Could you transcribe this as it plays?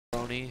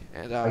brony,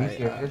 and Are you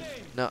serious?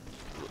 no.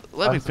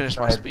 Let me finish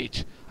my Unsubscribe.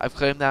 speech. I've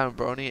claimed that I'm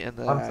brony, and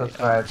that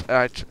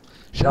Unsubscribe.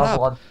 shut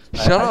Double up.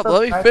 unsubscribe. Shut up.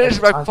 Let me Unsubscribe finish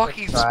and my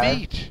fucking unsubscribe.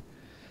 speech.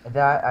 And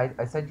then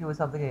I sent you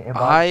something in inbox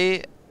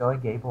I showing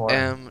gay porn.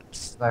 am.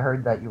 I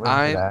heard that you were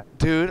into that.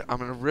 Dude, I'm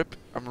gonna rip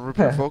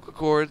your vocal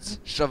cords,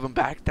 shove them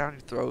back down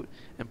your throat,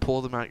 and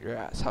pull them out your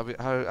ass. How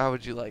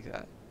would you like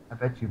that? I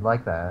bet you'd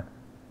like that.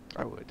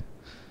 I would.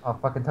 Oh,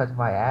 fucking touch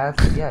my ass?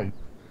 Yeah, you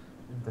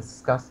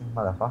disgusting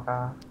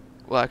motherfucker.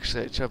 Well,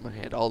 actually, I'd shove my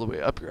hand all the way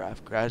up your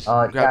ass, grab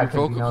Yeah, your because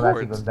vocal you know that's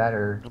cords, even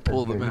better. and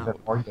pull 'Cause them you're even out.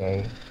 more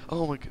gay.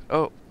 Oh my god.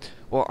 Oh,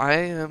 well, I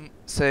am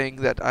saying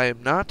that I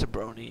am not a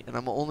brony, and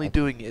I'm only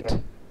doing it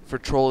for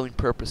trolling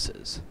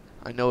purposes.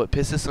 I know it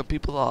pisses some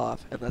people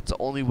off, and that's the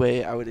only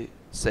way I would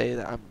say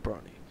that I'm a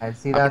brony. And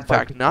see, I'm that's in why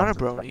fact people not a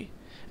unsubscribe. brony,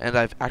 and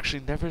I've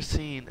actually never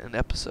seen an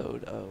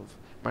episode of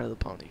My Little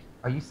Pony.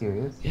 Are you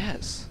serious?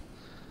 Yes.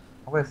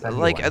 I'm gonna send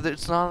Like, you one.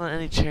 it's not on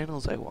any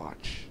channels I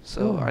watch,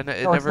 so Dude, it no,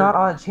 never. it's not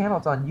on a channel.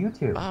 It's on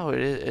YouTube. Oh, it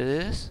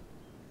is.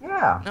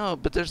 Yeah. No,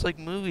 but there's like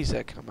movies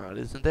that come out,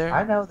 isn't there?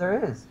 I know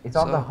there is. It's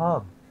on the So-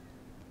 hub.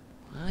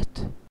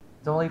 What?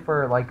 It's only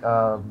for like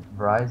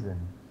Verizon.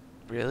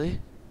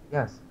 Really?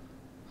 Yes.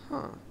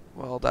 Huh.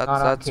 Well, Not on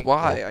that's cable.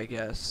 why, I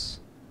guess.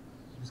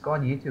 Just go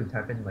on YouTube,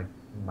 type in like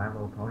My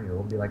Little Pony. It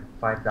will be like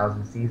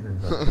 5,000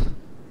 seasons. Of it.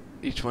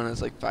 Each one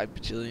has like 5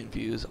 bajillion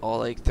views, all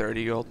like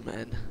 30-year-old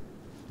men.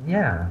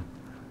 Yeah.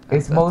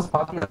 That's- It's most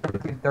popular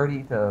between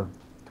 30 to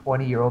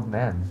 20-year-old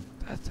men.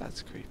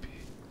 That's creepy.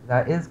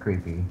 That is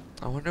creepy.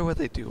 I wonder what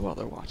they do while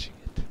they're watching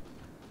it.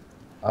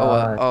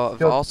 I've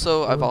still-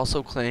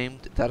 also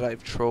claimed that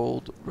I've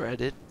trolled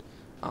Reddit,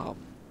 and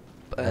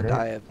Reddit?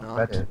 I have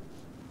not. Reddit.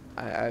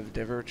 I've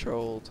never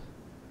trolled.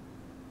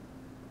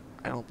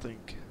 I don't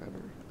think ever,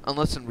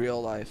 unless in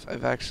real life.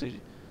 I've actually,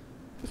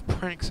 if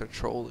pranks are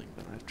trolling,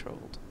 then I've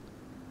trolled.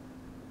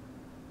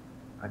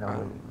 I know. I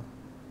don't know.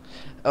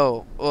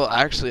 Oh, well,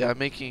 actually,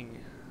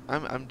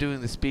 I'm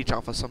doing the speech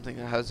off of something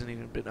that hasn't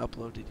even been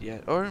uploaded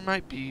yet, or it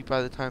might be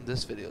by the time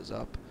this video's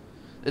up.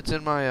 It's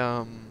in my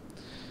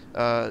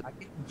I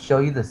can show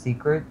you the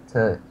secret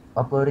to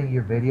uploading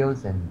your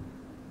videos in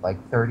like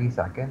 30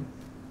 seconds.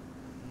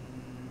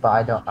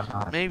 But I'm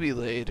not. maybe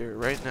later.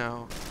 Right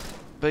now,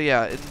 but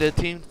yeah, in the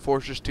Team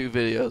Fortress 2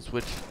 videos,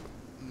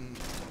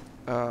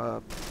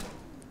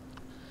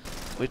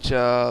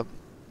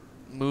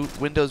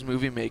 Windows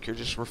Movie Maker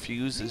just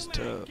refuses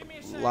to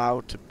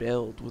allow to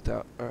build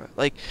without,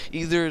 like,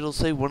 either it'll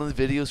say one of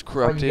the videos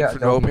corrupted get for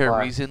no Adobe apparent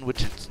Flash. reason,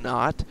 which it's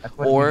not, That's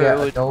when or you get it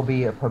would,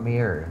 Adobe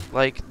Premiere.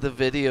 like, the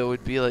video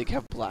would be like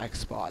have black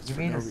spots You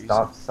for need no to reason.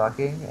 stop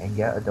sucking and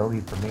get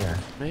Adobe Premiere.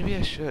 Maybe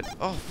I should.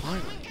 Oh,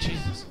 finally,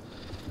 Jesus.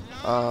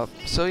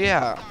 So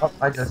yeah, Oh,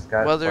 I just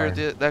got. whether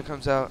flamed. that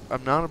comes out,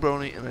 I'm not a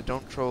brony and I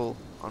don't troll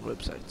on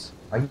websites.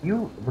 Are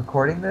you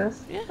recording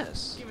this?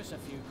 Yes. Give us a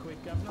few quick,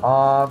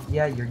 Governor.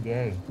 Yeah, you're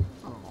gay.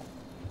 Oh.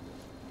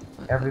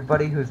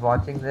 Everybody who's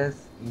watching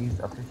this, he's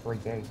officially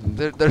gay.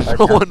 There's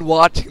no one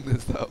watching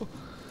this though.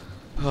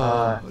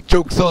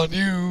 Joke's on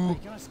you.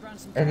 Can I scran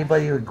some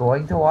Anybody who's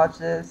going to watch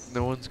this?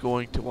 No one's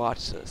going to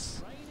watch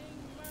this.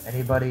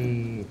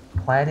 Anybody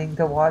planning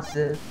to watch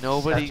this?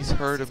 Nobody's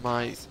heard of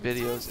my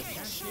videos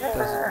and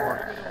doesn't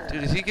want.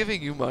 Dude, is he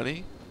giving you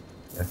money?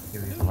 Yes,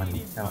 give me some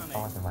money. No, I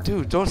want some money.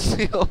 Dude, don't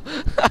steal.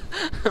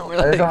 We're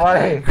There's some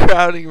money. like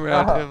crowding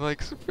around No. him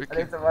like super I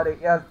need cute. some money.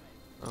 Yes,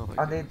 Oh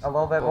my I need God. a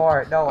little bit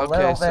more. No, a Okay,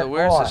 little so bit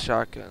where's more. the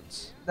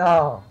shotguns?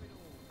 No,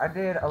 I need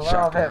a little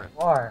Shotgun. bit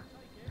more.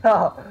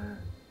 No,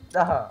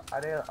 I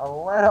need a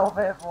little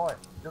bit more.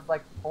 Just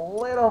like a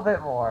little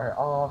bit more.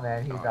 Oh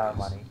man, he's out of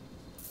Nice. money.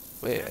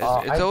 Wait, it's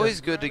I always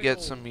just- good to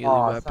get some melee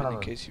Oh, weapon son in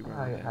of a- case you I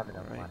run don't have out,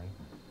 enough right? money.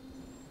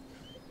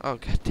 Oh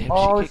god damn,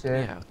 Oh, she kicked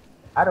me shit. out.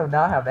 I do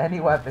not have any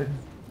weapons.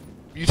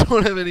 You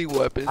don't have any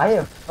weapons? I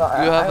have.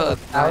 I have a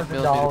have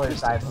 $1,000. 9mm I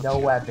pistol, have no don't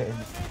you?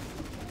 weapons.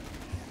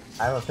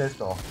 I have a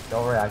pistol.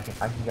 Don't worry, I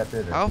can get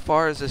through this. How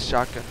far is this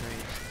shotgun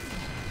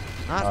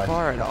range? Not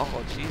far at all,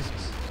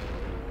 Jesus.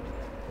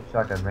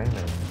 Shotgun rain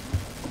range.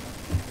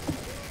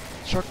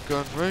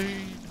 Shotgun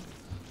rain.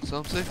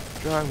 Some say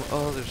drive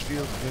while others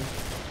feel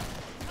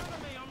good.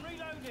 Cover me, I'm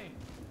reloading.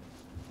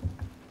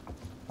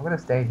 I'm gonna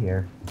stay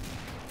here.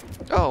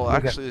 Oh, You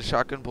got- actually, the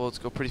shotgun bullets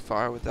go pretty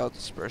far without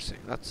dispersing.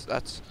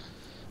 That's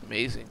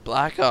amazing.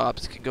 Black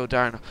Ops can go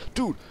down.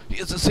 Dude, he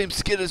has the same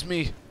skin as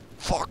me.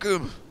 Fuck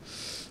him.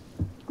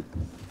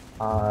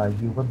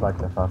 You would like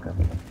to fuck him.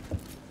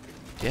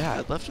 Yeah,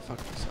 I'd love to fuck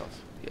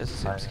myself. He has the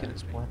same skin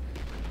as me. What?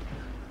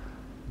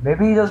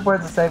 Maybe he just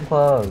wears the same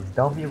clothes.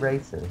 Don't be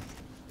racist.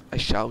 I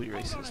shall be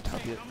racist.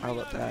 How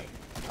about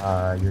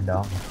that? You're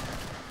dumb.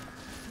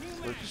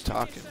 We're just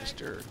talking,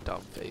 Mr.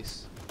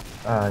 Dumbface.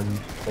 You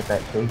get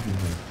that baby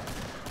meat.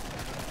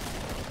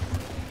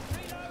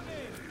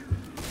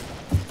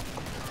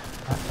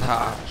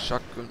 Ah,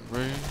 shotgun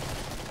rain.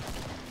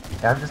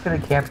 Yeah, I'm just gonna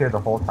camp here the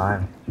whole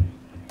time.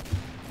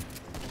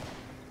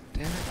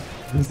 Damn it.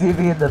 You see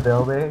me in the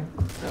building?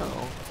 No.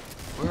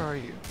 Where are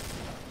you?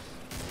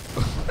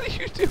 What are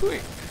you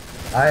doing?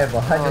 I am Oh,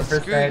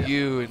 100%. screw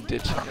you and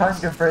ditching us.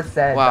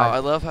 100%. Wow, I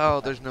not- love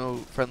how there's no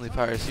friendly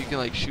fire, so you can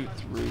like shoot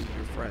through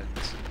your friends.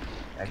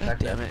 God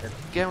Exactly. damn it.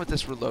 Again with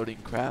this reloading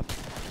crap.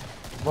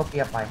 Looking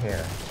at my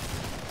hair.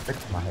 Fix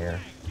my hair.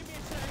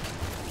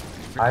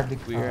 I've Freaking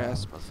become... weird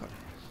ass motherfucker.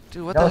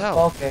 Dude, what no the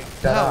hell? smoking.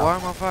 What the Shut hell? up. Why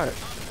am I on fire?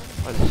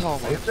 Why the hell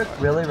am I Are you on fire?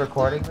 really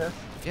recording this?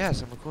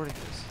 Yes, I'm recording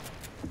this.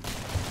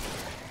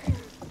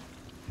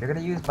 If you're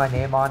gonna use my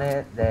name on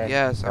it, then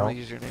Yes, I'm no. gonna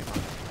use your name on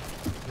it.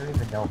 You don't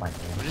even know my I'm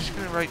name. just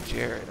gonna write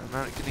Jared. I'm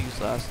not gonna use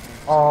last name.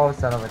 Oh,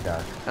 son of a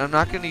duck. And I'm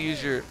not gonna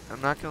use your.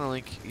 I'm not gonna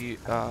link you,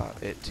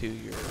 it to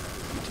your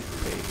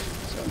YouTube page.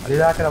 So You're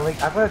not gonna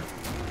link. I'm gonna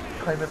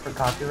claim it for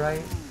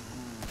copyright.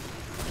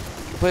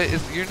 But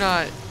if you're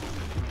not,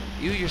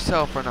 you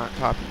yourself are not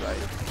copyright.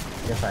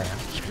 Yes, I am.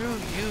 Screw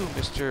you,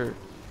 Mr.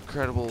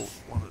 Incredible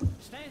One.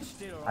 Stand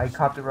still. I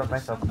copyrighted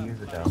myself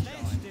years ago. Stand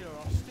still.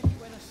 I'll stick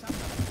you in a sucker.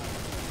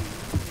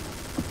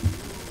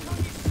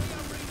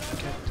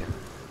 God damn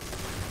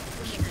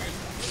it.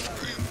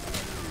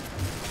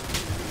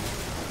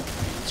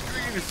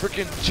 Screw your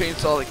freaking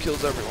chainsaw that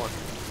kills everyone.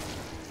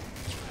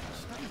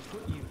 That's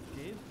what you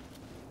did.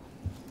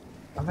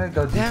 I'm gonna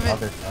go do Damn some it.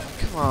 other stuff.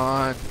 Come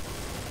on.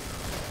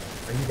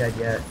 Are you dead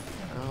yet?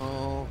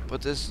 No,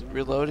 but this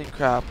reloading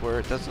crap where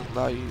it doesn't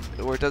allow you,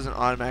 where it doesn't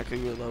automatically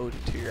reload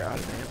until you're out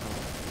of ammo,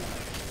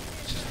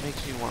 it just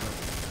makes me want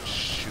to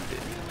shoot it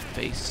in the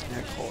face,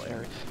 neck hole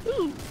area.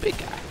 Ooh, big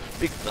guy,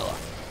 big fella.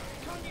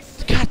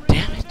 God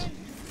damn it!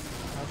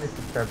 How many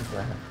subscribers do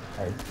I have?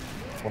 I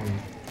have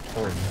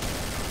 23.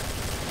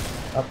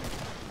 Up.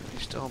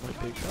 You're still on my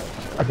big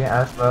fella. I can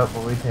ask about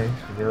what we think.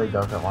 She really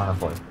doesn't want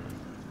to play.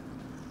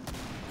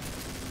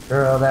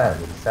 Girl, that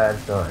is a sad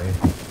story.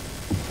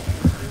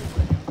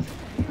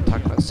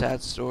 Talking about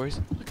sad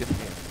stories. Look at me.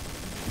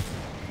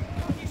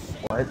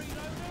 What?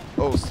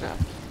 Oh snap!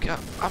 God,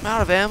 I'm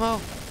out of ammo.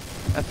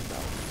 F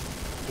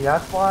See,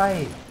 that's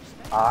why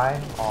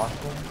I'm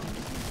awesome.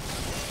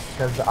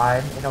 Because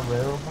I'm in a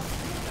room.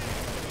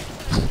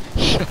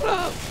 no. Shut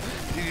up!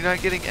 Dude, you're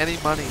not getting any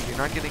money. You're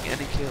not getting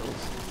any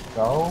kills.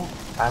 So,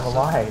 I'm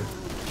alive.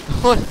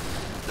 What?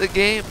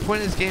 The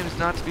point of this game is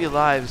not to be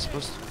alive. It's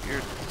supposed to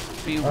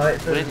be So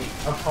winning.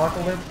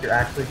 apocalypse, you're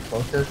actually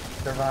supposed to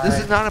survive. This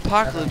is not an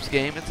apocalypse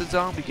game. It's a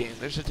zombie game.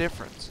 There's a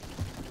difference.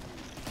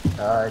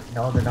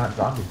 No, they're not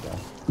zombies though.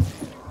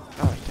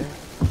 Oh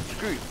damn!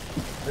 Screw you.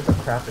 There's a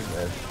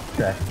crafting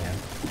trash can.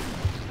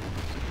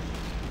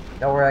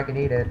 Don't worry, I can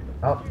eat it.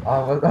 Oh, I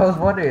was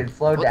wondering, it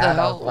slowed What down.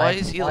 the I hell? was Why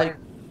is he why like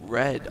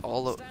red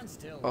all over? Stand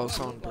still. Oh, Don't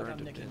someone look like burned I'm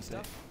him, nicking didn't they?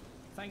 stuff.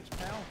 Thanks,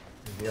 pal.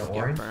 is he You got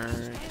orange? burned.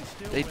 Stand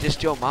still. They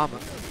dissed your mama.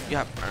 You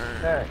got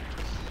burned. There.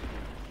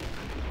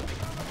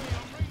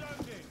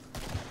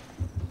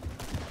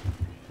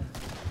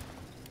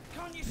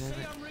 Can't you Damn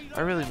see it. I'm reloading?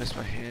 I really miss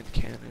my hand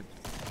cannon.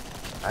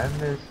 I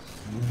miss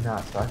you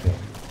not sucking.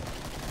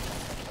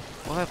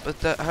 What? But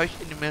that, how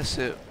can you miss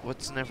it?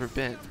 What's never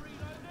been?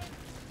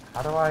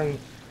 How do I use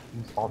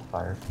alt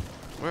fire?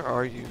 Where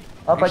are you?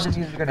 Oh, Are I you just st-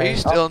 used a Are grenade. you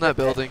still Oh, in that shit.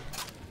 building?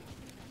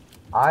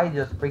 I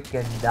just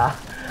freaking died.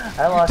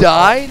 I You lost.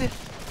 died?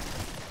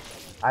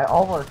 I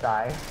almost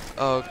died.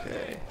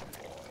 Okay.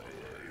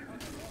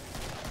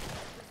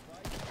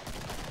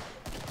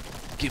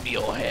 Give me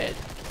your head.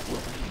 Yeah.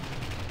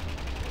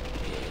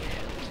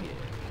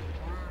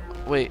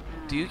 Wait,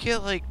 do you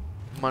get like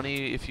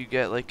money if you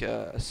get like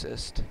a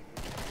assist?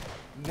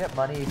 You get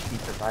money if you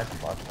survive the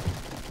boss.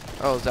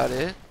 Oh, is that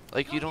it?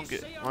 Like you don't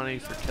get money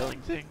for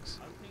killing things?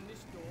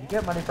 You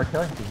get money for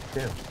killing things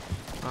too.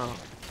 Oh.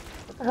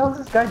 What the hell is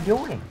this guy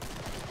doing?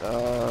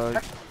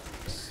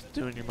 Just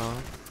doing your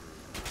mom.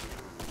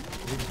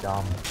 You're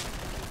dumb.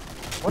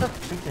 What a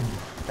freaking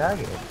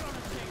faggot.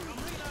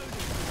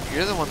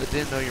 You're the one that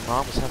didn't know your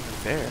mom was having an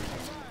affair.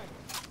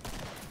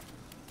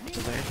 What's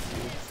the name?